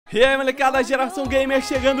E aí, molecada, Geração Gamer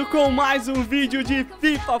chegando com mais um vídeo de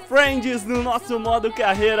FIFA Friends no nosso modo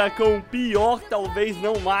carreira com o pior, talvez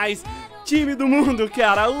não mais, time do mundo,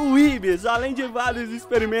 cara, o Ibis. Além de vários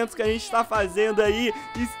experimentos que a gente tá fazendo aí,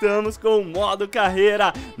 estamos com o modo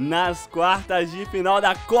carreira nas quartas de final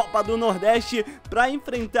da Copa do Nordeste pra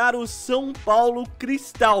enfrentar o São Paulo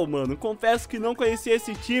Cristal, mano. Confesso que não conhecia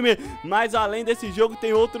esse time, mas além desse jogo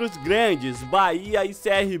tem outros grandes, Bahia e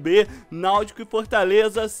CRB, Náutico e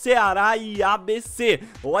Fortaleza, Ceará e ABC.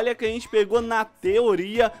 Olha que a gente pegou na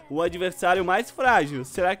teoria o adversário mais frágil.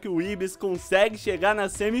 Será que o Ibis consegue chegar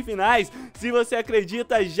nas semifinais? Se você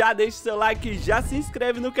acredita, já deixa seu like, já se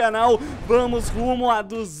inscreve no canal. Vamos rumo a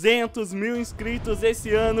 200 mil inscritos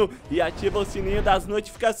esse ano e ativa o sininho das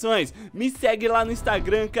notificações. Me segue lá no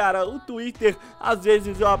Instagram, cara. O Twitter, às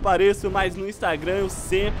vezes eu apareço, mas no Instagram eu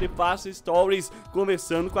sempre faço stories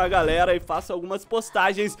conversando com a galera e faço algumas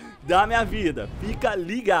postagens da minha vida. Fica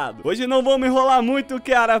ligado. Hoje não vou me enrolar muito,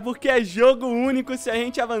 cara, porque é jogo único. Se a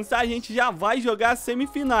gente avançar, a gente já vai jogar as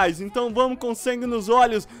semifinais. Então vamos com sangue nos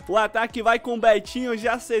olhos. O ataque vai com o Betinho,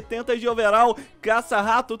 já 70 de overall,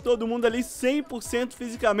 caça-rato, todo mundo ali 100%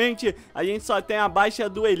 fisicamente. A gente só tem a baixa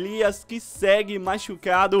do Elias, que segue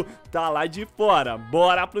machucado, tá lá de fora.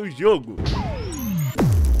 Bora pro jogo!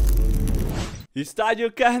 Estádio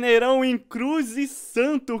Carneirão em Cruz e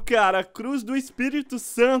Santo, cara. Cruz do Espírito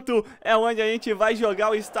Santo é onde a gente vai jogar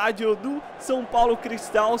o estádio do São Paulo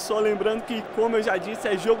Cristal. Só lembrando que, como eu já disse,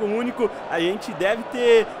 é jogo único. A gente deve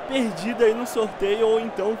ter perdido aí no sorteio, ou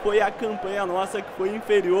então foi a campanha nossa que foi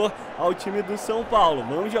inferior ao time do São Paulo.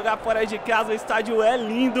 Vamos jogar fora de casa, o estádio é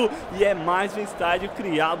lindo e é mais um estádio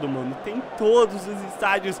criado, mano. Tem todos os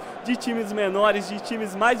estádios de times menores, de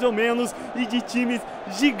times mais ou menos e de times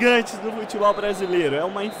gigantes do futebol brasileiro. É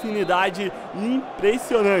uma infinidade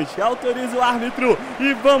impressionante. Autoriza o árbitro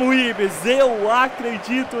e vamos, Ibis. Eu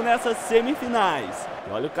acredito nessas semifinais.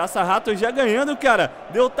 Olha o caça-rato já ganhando, cara.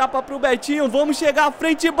 Deu tapa pro Betinho. Vamos chegar à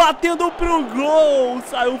frente batendo pro gol.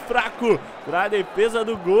 Saiu fraco pra defesa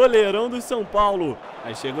do goleirão do São Paulo.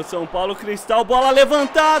 Aí chega o São Paulo Cristal. Bola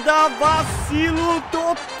levantada. Vacilo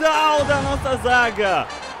total da nossa zaga.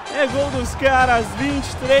 É gol dos caras,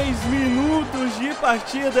 23 minutos de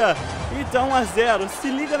partida e tá 1 a 0. Se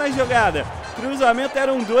liga na jogada. Cruzamento,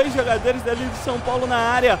 eram dois jogadores dali do São Paulo na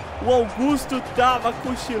área. O Augusto tava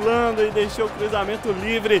cochilando e deixou o cruzamento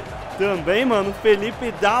livre. Também, mano, o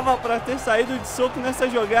Felipe dava pra ter saído de soco nessa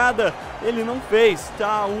jogada. Ele não fez.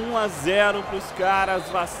 Tá 1 a 0 pros caras.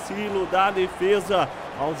 Vacilo da defesa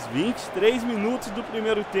aos 23 minutos do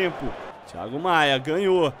primeiro tempo. Thiago Maia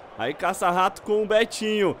ganhou, aí caça-rato com o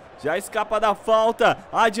Betinho, já escapa da falta,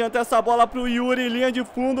 adianta essa bola pro Yuri, linha de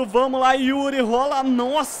fundo, vamos lá Yuri, rola,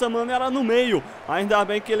 nossa mano, era no meio, ainda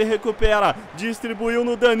bem que ele recupera, distribuiu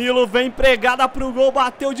no Danilo, vem pregada pro gol,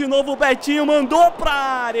 bateu de novo o Betinho, mandou pra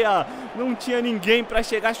área, não tinha ninguém pra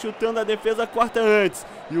chegar chutando, a defesa corta antes,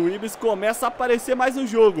 e o Ibis começa a aparecer mais no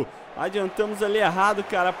jogo. Adiantamos ali errado,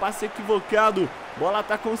 cara, passe equivocado. Bola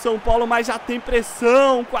tá com o São Paulo, mas já tem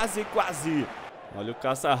pressão, quase. Olha o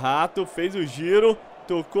caça-rato, fez o giro,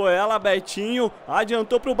 tocou ela, Betinho,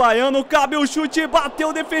 adiantou pro Baiano, cabe o chute,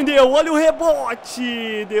 bateu, defendeu. Olha o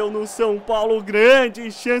rebote, deu no São Paulo, grande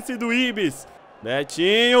chance do Ibis.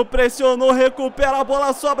 Betinho pressionou, recupera a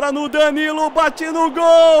bola, sobra no Danilo, bate no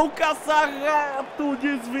gol, caça-rato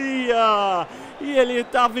desvia. E ele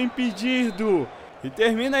tava impedido. E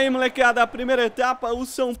termina aí, molecada, a primeira etapa, o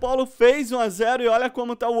São Paulo fez 1 a 0 e olha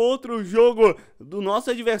como tá o outro jogo do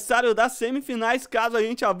nosso adversário das semifinais, caso a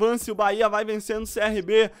gente avance, o Bahia vai vencendo o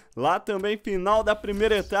CRB, lá também final da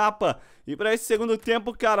primeira etapa. E pra esse segundo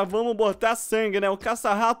tempo, cara, vamos botar sangue, né, o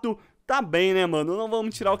caça-rato tá bem, né, mano, não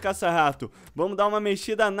vamos tirar o caça-rato, vamos dar uma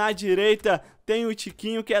mexida na direita, tem o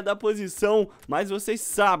Tiquinho que é da posição, mas vocês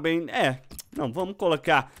sabem, não, vamos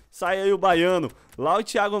colocar, sai aí o Baiano. Lá o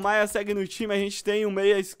Thiago Maia segue no time, a gente tem o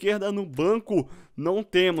meia esquerda no banco. Não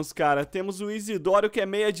temos, cara, temos o Isidório que é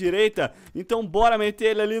meia direita. Então bora meter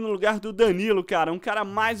ele ali no lugar do Danilo, cara. Um cara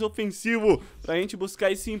mais ofensivo pra gente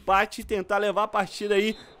buscar esse empate e tentar levar a partida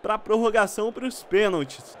aí pra prorrogação, pros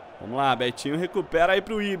pênaltis. Vamos lá, Betinho recupera aí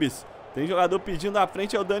pro Ibis. Tem jogador pedindo à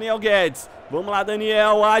frente, é o Daniel Guedes. Vamos lá,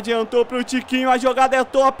 Daniel, adiantou pro Tiquinho, a jogada é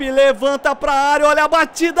top, levanta pra área, olha a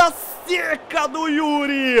batida seca do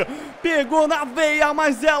Yuri. Pegou na veia,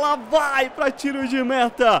 mas ela vai pra tiro de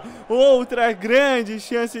meta. Outra grande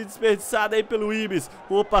chance desperdiçada aí pelo Ibis.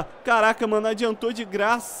 Opa, caraca, mano, adiantou de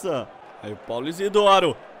graça. Aí o Paulo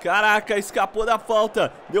Isidoro Caraca, escapou da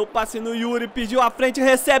falta. Deu passe no Yuri, pediu a frente,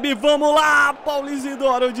 recebe. Vamos lá, Paulo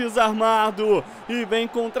Isidoro desarmado. E vem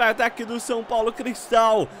contra-ataque do São Paulo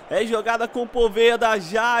Cristal. É jogada com Poveda,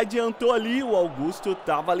 já adiantou ali. O Augusto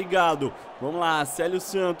tava ligado. Vamos lá, Célio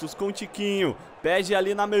Santos com Tiquinho. Pede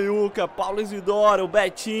ali na meiuca, Paulo Isidoro,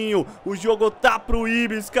 Betinho. O jogo tá pro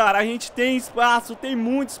Ibis, cara. A gente tem espaço, tem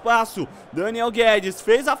muito espaço. Daniel Guedes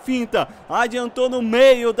fez a finta, adiantou no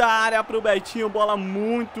meio da área pro Betinho. Bola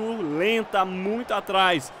muito lenta, muito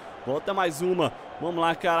atrás. Volta mais uma. Vamos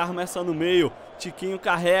lá, cara, arma essa no meio. Tiquinho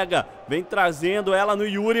carrega, vem trazendo ela no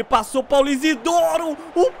Yuri. Passou Paulo Isidoro.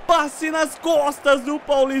 O passe nas costas do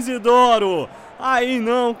Paulo Isidoro. Aí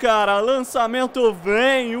não, cara, lançamento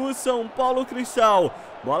vem o São Paulo Cristal.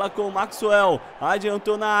 Bola com o Maxwell,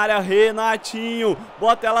 adiantou na área, Renatinho,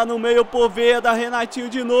 bota ela no meio, Poveda, Renatinho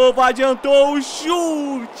de novo, adiantou o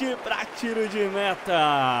chute pra tiro de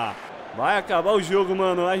meta. Vai acabar o jogo,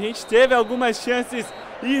 mano, a gente teve algumas chances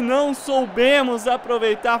e não soubemos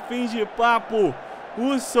aproveitar. Fim de papo.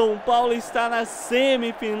 O São Paulo está nas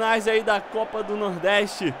semifinais aí da Copa do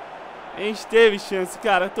Nordeste. A gente teve chance,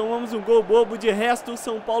 cara, tomamos um gol bobo, de resto o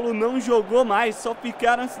São Paulo não jogou mais, só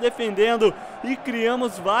ficaram se defendendo e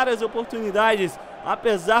criamos várias oportunidades.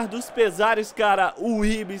 Apesar dos pesares, cara, o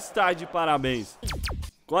Ibis está de parabéns.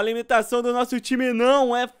 Com a limitação do nosso time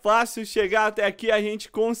não é fácil chegar até aqui, a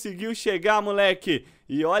gente conseguiu chegar, moleque.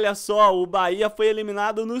 E olha só, o Bahia foi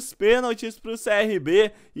eliminado nos pênaltis pro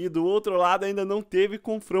CRB e do outro lado ainda não teve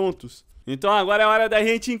confrontos. Então agora é hora da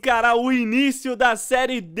gente encarar o início da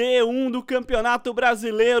Série D1 do Campeonato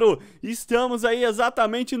Brasileiro. Estamos aí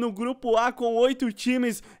exatamente no Grupo A com 8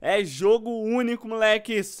 times. É jogo único,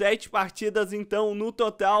 moleque. 7 partidas então no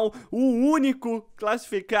total. O único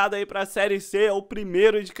classificado aí para a Série C é o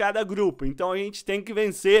primeiro de cada grupo. Então a gente tem que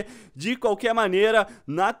vencer de qualquer maneira.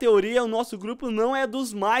 Na teoria, o nosso grupo não é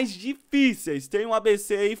dos mais difíceis. Tem o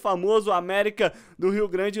ABC aí famoso, o América do Rio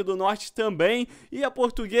Grande do Norte também. E a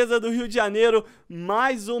Portuguesa do Rio de Janeiro,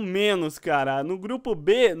 mais ou menos, cara. No grupo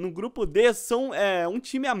B, no grupo D, são um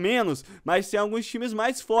time a menos, mas tem alguns times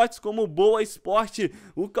mais fortes, como o Boa Esporte,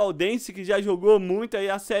 o Caldense, que já jogou muito aí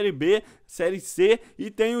a Série B, Série C,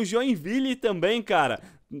 e tem o Joinville também, cara.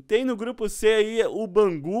 Tem no grupo C aí o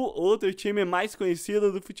Bangu, outro time mais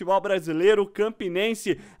conhecido do futebol brasileiro, o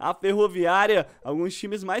Campinense, a Ferroviária, alguns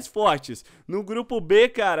times mais fortes. No grupo B,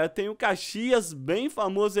 cara, tem o Caxias, bem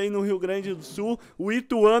famoso aí no Rio Grande do Sul, o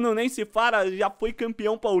Ituano, nem se fala, já foi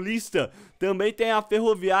campeão paulista. Também tem a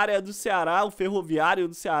Ferroviária do Ceará, o Ferroviário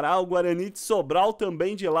do Ceará, o Guarani de Sobral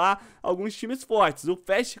também de lá, alguns times fortes. O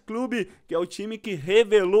Fast Clube, que é o time que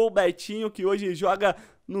revelou o Betinho, que hoje joga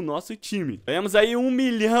no nosso time. Temos aí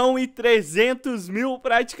 1.300.000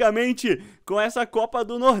 praticamente com essa Copa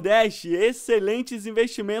do Nordeste. Excelentes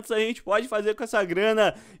investimentos a gente pode fazer com essa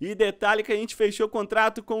grana. E detalhe que a gente fechou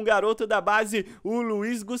contrato com o garoto da base, o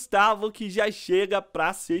Luiz Gustavo, que já chega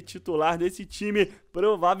para ser titular desse time,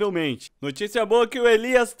 provavelmente. Notícia boa que o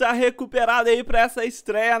Elias tá recuperado aí para essa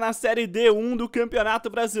estreia na Série D1 do Campeonato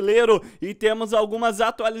Brasileiro. E temos algumas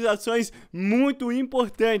atualizações muito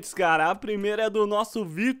importantes, cara. A primeira é do nosso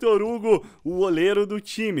Vitor Hugo, o goleiro do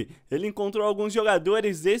time. Ele encontrou alguns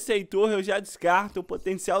jogadores, esse Heitor eu já descarto, o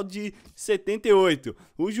potencial de 78.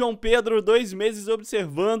 O João Pedro, 2 meses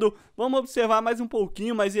observando, vamos observar mais um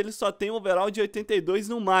pouquinho, mas ele só tem overall de 82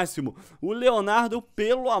 no máximo. O Leonardo,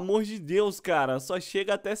 pelo amor de Deus, cara, só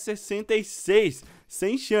chega até 66,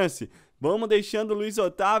 sem chance. Vamos deixando o Luiz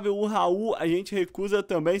Otávio, o Raul, a gente recusa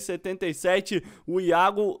também 77, o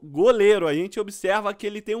Iago, goleiro, a gente observa que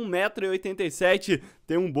ele tem 1,87 m,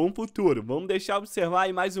 tem um bom futuro. Vamos deixar observar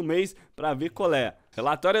aí mais um mês para ver qual é.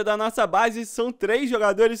 Relatório da nossa base, são 3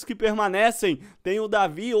 jogadores que permanecem. Tem o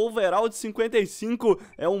Davi, overall de 55,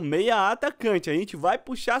 é um meia atacante. A gente vai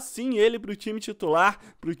puxar sim ele pro time titular,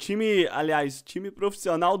 pro time, aliás, time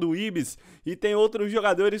profissional do Ibis. E tem outros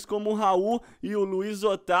jogadores como o Raul e o Luiz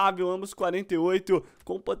Otávio, ambos 48,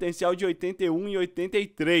 com potencial de 81 e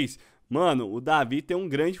 83. Mano, o Davi tem um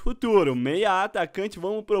grande futuro, meia atacante,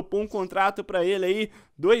 vamos propor um contrato pra ele aí,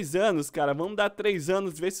 2 anos, cara, vamos dar 3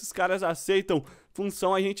 anos, ver se os caras aceitam.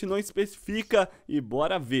 Função a gente não especifica e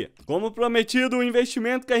bora ver. Como prometido, o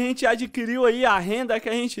investimento que a gente adquiriu aí, a renda que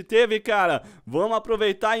a gente teve, cara, vamos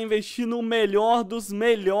aproveitar e investir no melhor dos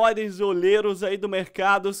melhores goleiros aí do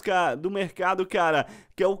mercado, cara,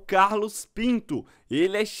 que é o Carlos Pinto.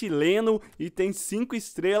 Ele é chileno e tem 5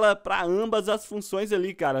 estrelas para ambas as funções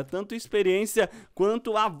ali, cara, tanto experiência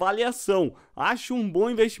quanto avaliação. Acho um bom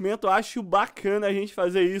investimento, acho bacana a gente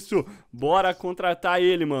fazer isso. Bora contratar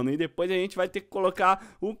ele, mano, e depois a gente vai ter que colocar colocar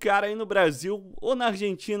o cara aí no Brasil ou na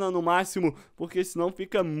Argentina no máximo, porque senão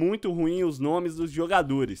fica muito ruim os nomes dos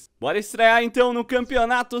jogadores. Bora estrear então no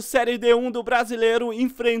campeonato Série D1 do Brasileiro,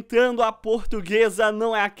 enfrentando a Portuguesa.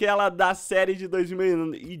 Não é aquela da série de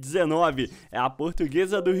 2019, é a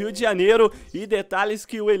Portuguesa do Rio de Janeiro. E detalhes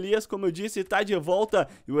que o Elias, como eu disse, tá de volta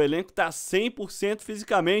e o elenco tá 100%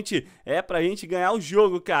 fisicamente. É pra gente ganhar o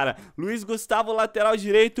jogo, cara. Luiz Gustavo, lateral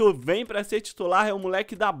direito, vem pra ser titular, é o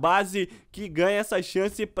moleque da base que ganha essa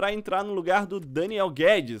chance pra entrar no lugar do Daniel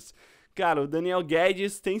Guedes. Cara, o Daniel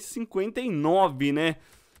Guedes tem 59, né?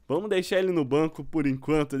 Vamos deixar ele no banco por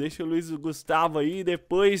enquanto, deixa o Luiz Gustavo aí e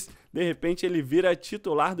depois, de repente, ele vira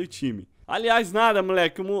titular do time. Aliás, nada,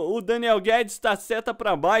 moleque, o Daniel Guedes tá seta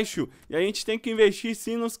pra baixo e a gente tem que investir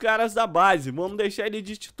sim nos caras da base. Vamos deixar ele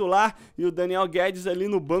de titular e o Daniel Guedes ali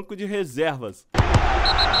no banco de reservas.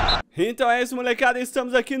 Então é isso, molecada,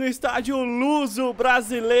 estamos aqui no estádio Luso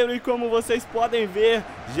Brasileiro e como vocês podem ver,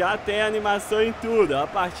 já tem animação em tudo. A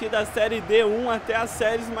partir da série D1 até as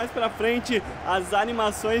séries mais pra frente, as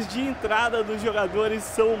animações de entrada dos jogadores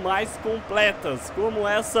são mais completas. Como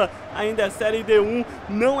essa ainda é série D1,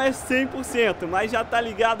 não é 100%, mas já tá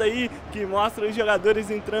ligado aí que mostra os jogadores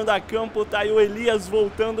entrando a campo. Tá aí o Elias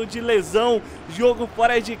voltando de lesão, jogo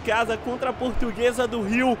fora de casa contra a Portuguesa do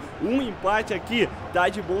Rio. Um empate aqui tá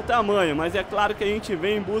de bom tamanho, mas é claro que a gente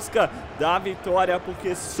vem em busca da vitória,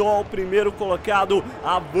 porque só o primeiro colocado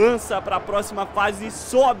avança para a próxima fase e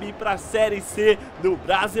sobe para a Série C do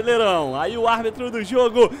Brasileirão. Aí o árbitro do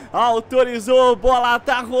jogo autorizou, bola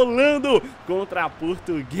tá rolando contra a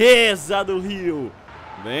Portuguesa do Rio.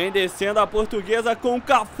 Vem descendo a Portuguesa com o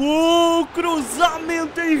Cafu,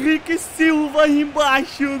 cruzamento, Henrique Silva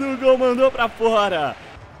embaixo do gol, mandou pra fora.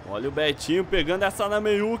 Olha o Betinho pegando essa na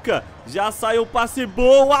meiuca, já saiu o passe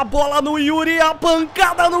bom, a bola no Yuri, a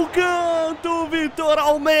pancada no canto, Vitor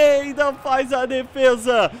Almeida faz a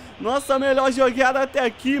defesa. Nossa melhor jogada até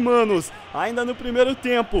aqui, manos, ainda no primeiro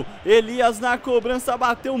tempo. Elias na cobrança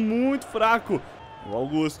bateu muito fraco. O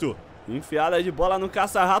Augusto, enfiada de bola no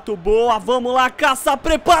caça-rato, boa, vamos lá, Caça,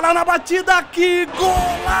 prepara na batida, que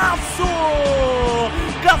golaço!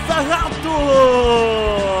 Caça-rato!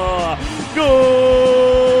 Golaço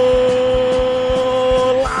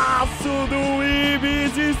do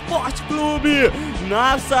Ibis Esporte Clube!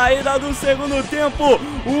 Na saída do segundo tempo,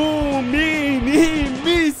 um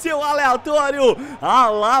míssil aleatório,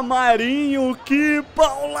 Alá Marinho, que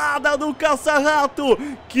paulada do Caça-rato,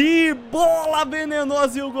 que bola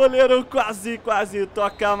venenosa e o goleiro quase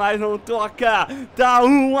toca, mas não toca. Tá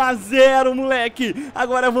 1-0, moleque.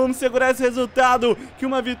 Agora vamos segurar esse resultado, que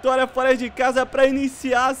uma vitória fora de casa para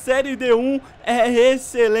iniciar a Série D1 é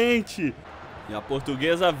excelente. E a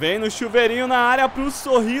Portuguesa vem no chuveirinho na área pro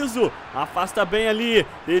Sorriso, afasta bem ali,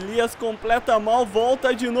 Elias completa mal,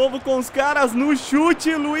 volta de novo com os caras no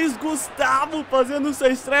chute, Luiz Gustavo fazendo sua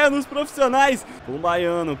estreia nos profissionais. Com o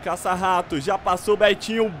Baiano, Caça-rato, já passou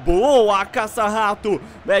Betinho, boa Caça-rato,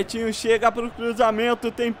 Betinho chega pro cruzamento,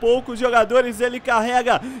 tem poucos jogadores, ele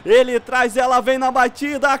carrega, ele traz, ela vem na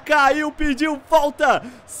batida, caiu, pediu falta,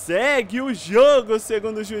 segue o jogo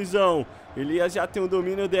segundo o juizão. Elias já tem o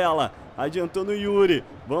domínio dela, adiantou no Yuri,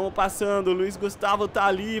 vamos passando, Luiz Gustavo tá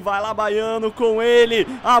ali, vai lá Baiano com ele,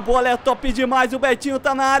 a bola é top demais, o Betinho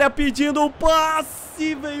tá na área pedindo o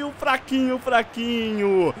passe, veio fraquinho,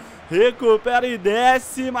 recupera e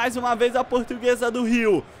desce, mais uma vez a Portuguesa do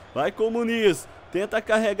Rio, vai com o Muniz, tenta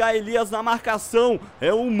carregar Elias na marcação,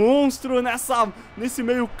 é um monstro nesse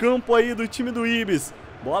meio campo aí do time do Ibis.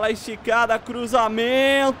 Bola esticada,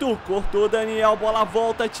 cruzamento, cortou Daniel, bola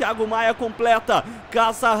volta, Thiago Maia completa,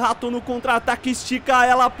 Caça-rato no contra-ataque, estica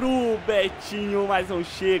ela pro Betinho, mas não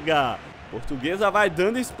chega. Portuguesa vai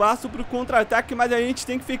dando espaço pro contra-ataque, mas a gente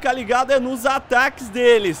tem que ficar ligado nos ataques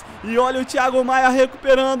deles. E olha o Thiago Maia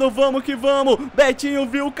recuperando, vamos que vamos, Betinho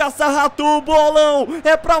viu o Caça-rato, bolão,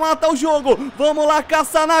 é pra matar o jogo, vamos lá,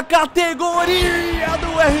 Caça na categoria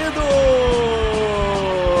do R2.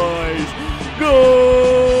 Gol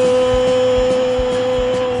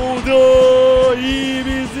do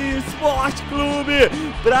Ibis Esporte Clube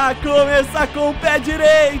pra começar com o pé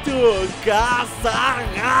direito.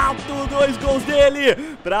 Caça-rato, 2 gols dele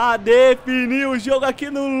pra definir o jogo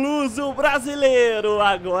aqui no Luso Brasileiro.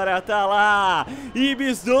 Agora tá lá,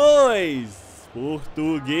 Ibis 2,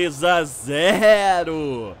 Portuguesa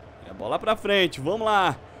 0. É bola pra frente, vamos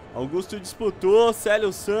lá. Augusto disputou,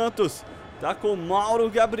 Célio Santos tá com Mauro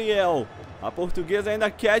Gabriel. A Portuguesa ainda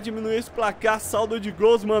quer diminuir esse placar, saldo de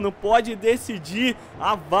gols, mano, pode decidir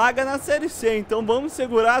a vaga na Série C. Então vamos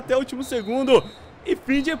segurar até o último segundo e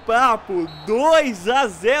fim de papo.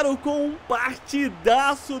 2-0 com um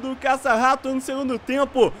partidaço do Caça-rato no segundo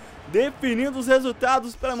tempo. definindo os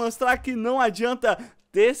resultados para mostrar que não adianta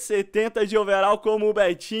ter 70 de overall como o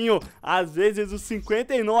Betinho, às vezes o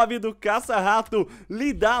 59 do Caça-Rato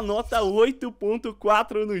lhe dá a nota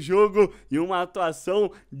 8.4 no jogo e uma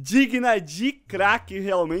atuação digna de craque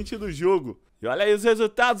realmente do jogo. E olha aí os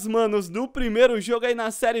resultados, manos, do primeiro jogo aí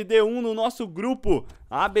na Série D1 no nosso grupo.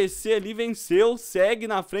 A ABC ali venceu, segue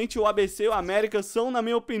na frente, o ABC e o América são, na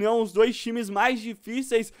minha opinião, os dois times mais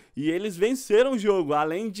difíceis e eles venceram o jogo.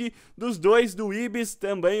 Além dos dois do Ibis,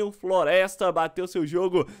 também o Floresta bateu seu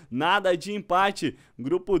jogo, nada de empate.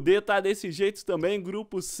 Grupo D tá desse jeito também,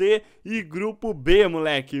 grupo C e grupo B,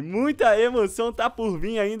 moleque. Muita emoção tá por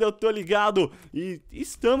vir ainda, eu tô ligado. E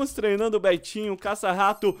estamos treinando o Betinho, o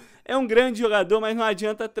Caça-Rato é um grande jogador, mas não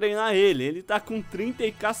adianta treinar ele. Ele tá com 30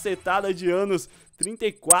 e cacetada de anos,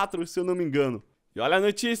 34 se eu não me engano. E olha a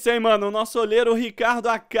notícia, hein, mano, o nosso olheiro Ricardo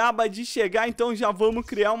acaba de chegar, então já vamos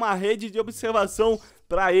criar uma rede de observação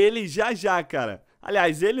pra ele já já, cara.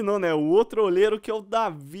 Aliás, ele não, né, o outro olheiro que é o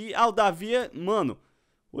Davi. Ah, o Davi é, mano,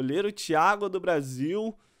 olheiro Thiago do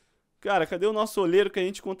Brasil. Cara, cadê o nosso olheiro que a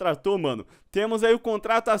gente contratou, mano? Temos aí o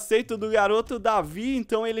contrato aceito do garoto Davi,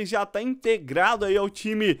 então ele já tá integrado aí ao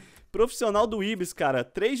time profissional do Ibis, cara.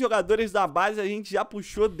 3 jogadores da base a gente já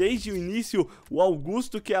puxou desde o início. O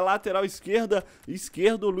Augusto, que é lateral esquerdo,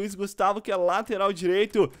 o Luiz Gustavo, que é lateral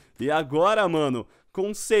direito. E agora, mano,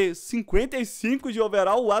 com 55 de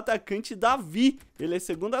overall, o atacante Davi. Ele é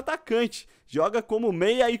segundo atacante. Joga como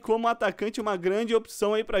meia e como atacante, uma grande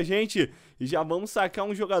opção aí pra gente. E já vamos sacar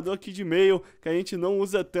um jogador aqui de meio que a gente não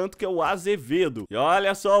usa tanto, que é o Azevedo. E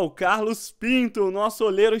olha só, o Carlos Pinto, o nosso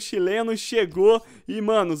olheiro chileno, chegou. E,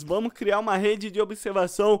 manos, vamos criar uma rede de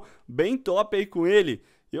observação bem top aí com ele.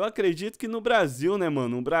 Eu acredito que no Brasil, né,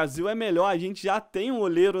 mano? O Brasil é melhor, a gente já tem um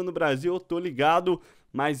olheiro no Brasil, eu tô ligado.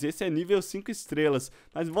 Mas esse é nível 5 estrelas.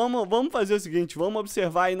 Mas vamos fazer o seguinte, vamos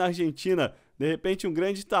observar aí na Argentina. De repente um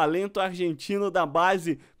grande talento argentino da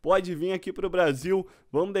base pode vir aqui pro Brasil.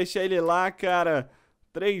 Vamos deixar ele lá, cara,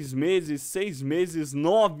 3 meses, 6 meses,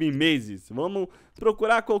 9 meses. Vamos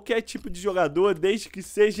procurar qualquer tipo de jogador, desde que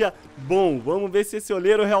seja bom. Vamos ver se esse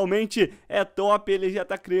olheiro realmente é top. Ele já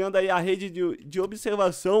tá criando aí a rede de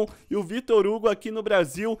observação. E o Vitor Hugo aqui no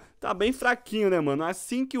Brasil tá bem fraquinho, né, mano?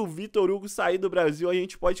 Assim que o Vitor Hugo sair do Brasil, a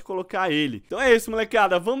gente pode colocar ele. Então é isso,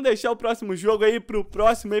 molecada. Vamos deixar o próximo jogo aí pro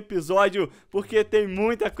próximo episódio, porque tem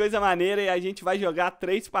muita coisa maneira e a gente vai jogar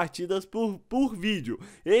 3 partidas por vídeo.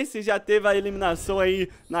 Esse já teve a eliminação aí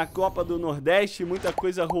na Copa do Nordeste, muita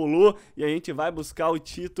coisa rolou e a gente vai buscar o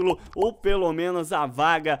título ou pelo menos a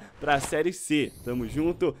vaga para a Série C. Tamo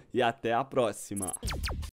junto e até a próxima.